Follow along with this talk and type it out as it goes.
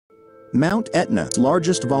Mount Etna's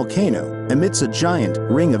largest volcano emits a giant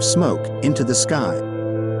ring of smoke into the sky.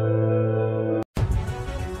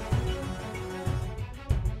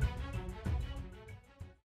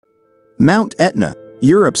 Mount Etna,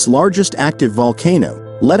 Europe's largest active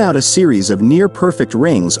volcano, let out a series of near-perfect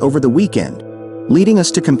rings over the weekend, leading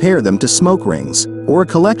us to compare them to smoke rings, or a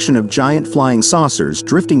collection of giant flying saucers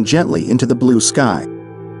drifting gently into the blue sky.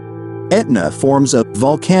 Etna forms a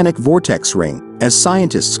volcanic vortex ring, as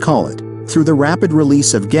scientists call it, through the rapid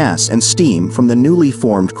release of gas and steam from the newly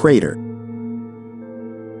formed crater.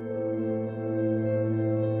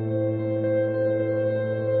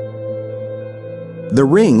 The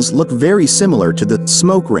rings look very similar to the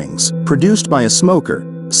smoke rings produced by a smoker,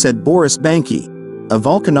 said Behncke, a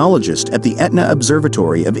volcanologist at the Etna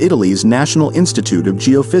Observatory of Italy's National Institute of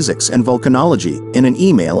Geophysics and Volcanology, in an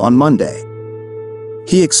email on Monday.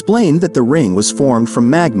 He explained that the ring was formed from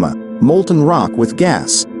magma, molten rock with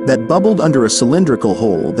gas, that bubbled under a cylindrical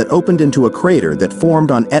hole that opened into a crater that formed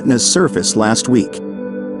on Etna's surface last week.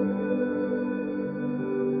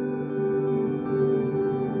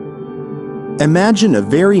 Imagine a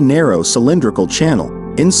very narrow cylindrical channel,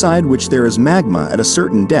 inside which there is magma at a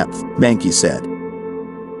certain depth, Behncke said.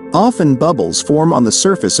 Often bubbles form on the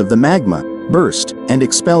surface of the magma, burst, and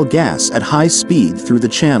expel gas at high speed through the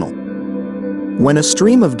channel. When a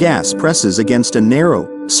stream of gas presses against a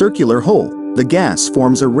narrow, circular hole, the gas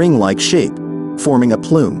forms a ring-like shape, forming a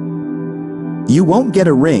plume. You won't get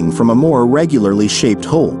a ring from a more irregularly shaped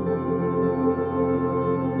hole.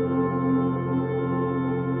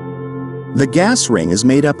 The gas ring is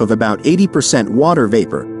made up of about 80% water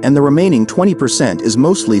vapor, and the remaining 20% is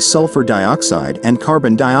mostly sulfur dioxide and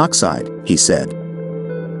carbon dioxide, he said.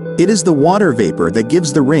 It is the water vapor that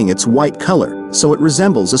gives the ring its white color, so it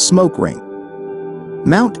resembles a smoke ring.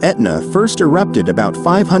 Mount Etna first erupted about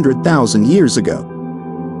 500,000 years ago.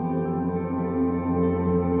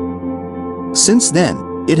 Since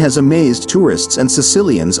then, it has amazed tourists and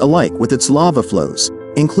Sicilians alike with its lava flows,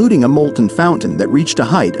 including a molten fountain that reached a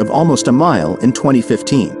height of almost a mile in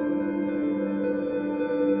 2015.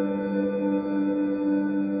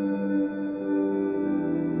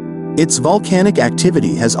 Its volcanic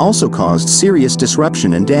activity has also caused serious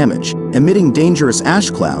disruption and damage, emitting dangerous ash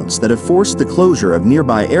clouds that have forced the closure of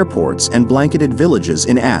nearby airports and blanketed villages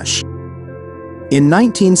in ash. In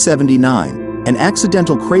 1979, an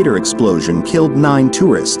accidental crater explosion killed 9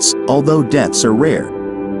 tourists, although deaths are rare.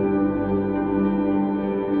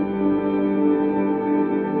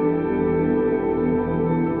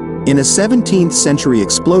 In a 17th-century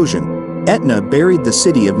explosion, Etna buried the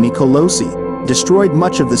city of Nicolosi, destroyed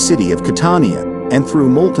much of the city of Catania, and threw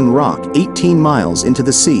molten rock 18 miles into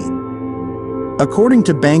the sea. According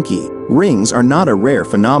to Behncke, rings are not a rare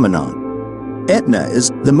phenomenon. Etna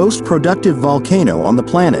is the most productive volcano on the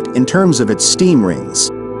planet in terms of its steam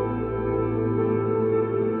rings.